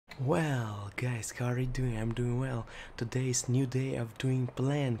Well, guys, how are you doing? I'm doing well. Today's new day of doing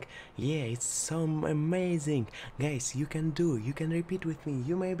plank. Yeah, it's so amazing. Guys, you can repeat with me.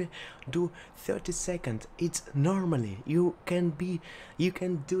 You maybe do 30 seconds. It's normally. You can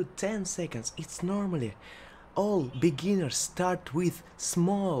do 10 seconds. It's normally. All beginners start with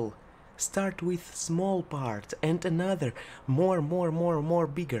small part and another more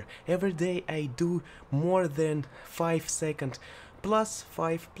bigger. Every day I do more than 5 seconds plus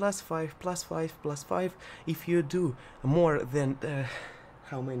 5 plus 5 plus 5 plus 5. If you do more than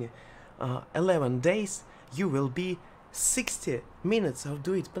how many 11 days, you will be 60 minutes of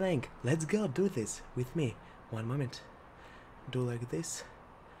do it plank. Let's go do this with me. One moment. Do like this.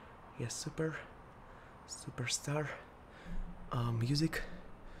 Yes, superstar. Music.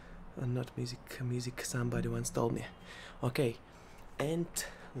 Not music somebody once told me. Okay, and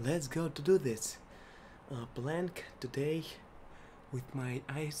let's go to do this plank today with my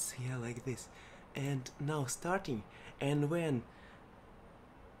eyes here like this. And now starting, and when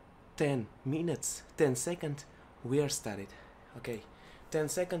 10 minutes 10 seconds we are started. Okay, 10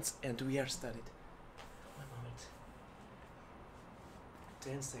 seconds and we are started. One moment.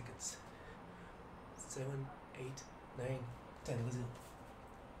 10 seconds. 7, 8, 9, 10. Listen.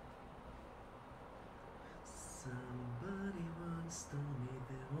 Somebody once told me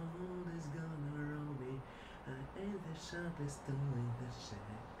the world is gonna roll me. I ain't the sharpest tool in the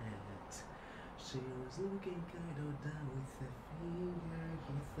shed. She was looking kind of down with a finger.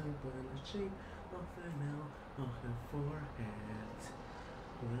 He thought on the shape of her nail on her forehead.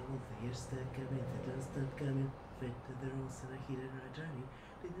 Well, the years start coming, the dust start coming. Fed to the rules and I hit it right journey.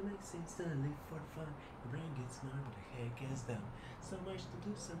 Didn't make sense to live for fun. Your brain gets smart, but the hair gets down. So much to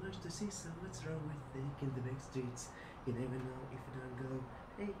do, so much to see. So what's wrong with thinking the back streets? You never know if you don't go.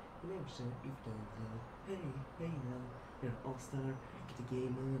 Hey, you never sure if you don't go. Hey now, you're an all-star. Get the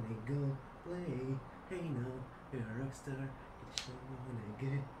game on and go play. Hey now, you're a rock star. Get the show on and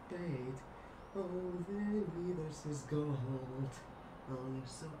get paid. Oh, the leaders is gold. Only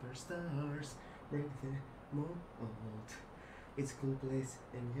superstars break the mold. It's a cool place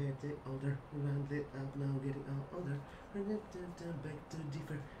and getting older. Round it up now, getting all older. And then back to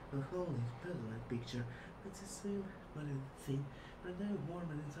different. A holy peddling picture. It's a swim, what a thing. And I'm warm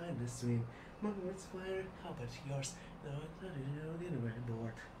and inside the swim. My words fire, how about yours? No, I'm not anywhere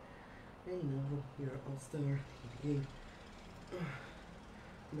bored. Hey now, you're all star in the game.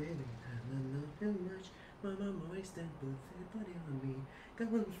 Maybe I don't know how much. My mama waist and put their body on me.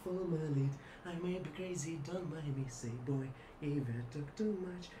 Come on, follow my lead. I may be crazy, don't mind me. Say, boy, if I talk too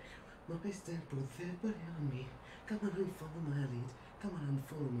much. My waist and put their body on me. Come on and follow my lead. Come on and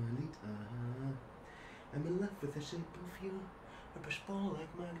follow my lead. I'm in love with the shape of you. I push ball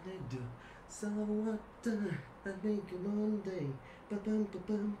like magnet do. So what? I think one day. Ba bum ba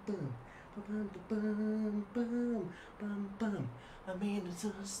bum bum. Ba bum ba bum bum bum bum. I mean it's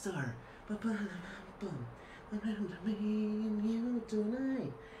a star. Ba bum bum. I'm mean you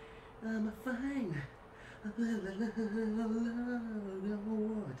tonight. I'm a fine. What?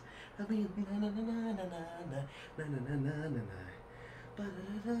 I mean na na na na na na na na na na na. Ba da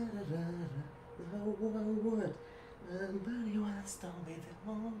da da da da. What? Somebody once told me that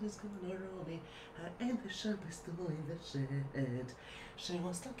world is gonna roll me. I ain't the sharpest tool in the shed. She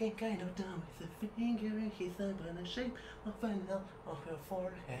was looking kind of down with a finger and he thumb on the shape of a nail on her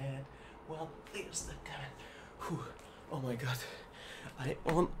forehead. Well, there's the comment. Whew. Oh my god. I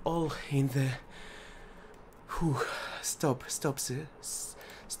on all in the... Whew. Stop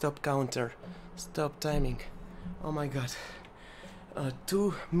counter. Stop timing. Oh my god.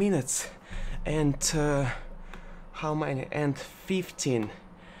 2 minutes and... how many? And 15.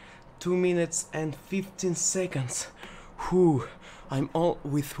 2 minutes and 15 seconds. Whew. I'm all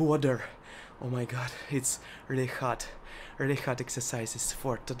with water. Oh my god, it's really hot exercises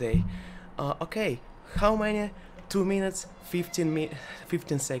for today. Okay, how many? 2 minutes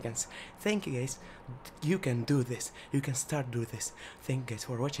 15 seconds. Thank you guys. You can do this. You can start do this. Thank you guys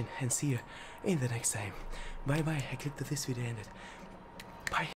for watching and see you in the next time. Bye bye. I clicked that this video ended. Bye.